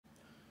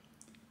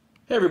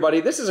Hey everybody,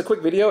 this is a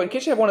quick video in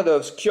case you have one of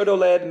those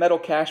KYODOLED metal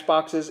cash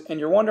boxes and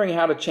you're wondering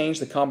how to change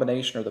the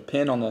combination or the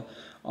pin on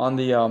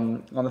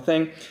the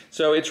thing.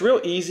 So it's real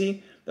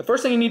easy. The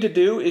first thing you need to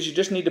do is you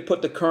just need to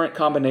put the current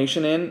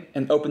combination in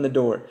and open the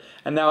door.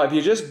 And now if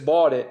you just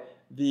bought it,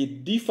 the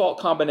default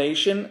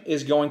combination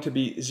is going to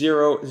be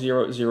 0000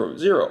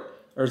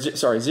 or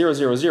sorry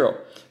 000.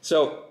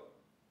 So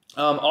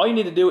all you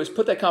need to do is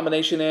put that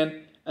combination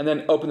in and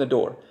then open the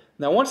door.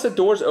 Now once the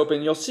door's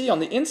open, you'll see on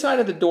the inside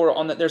of the door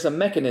there's a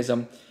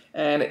mechanism,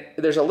 and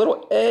there's a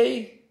little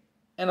A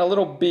and a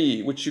little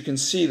B, which you can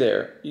see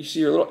there. You see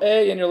your little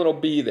A and your little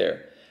B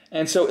there.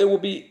 And so it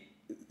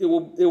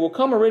will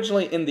come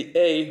originally in the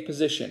A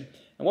position.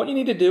 And what you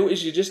need to do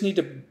is you just need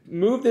to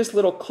move this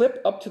little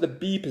clip up to the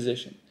B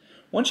position.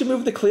 Once you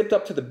move the clip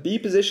up to the B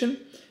position,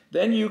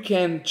 then you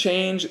can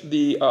change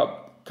the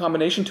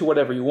combination to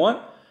whatever you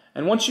want.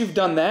 And once you've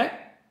done that,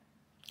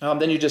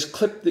 then you just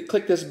click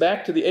this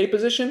back to the A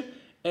position,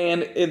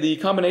 and the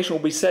combination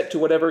will be set to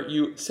whatever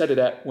you set it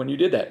at when you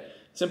did that.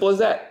 Simple as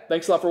that.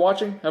 Thanks a lot for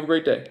watching. Have a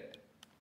great day.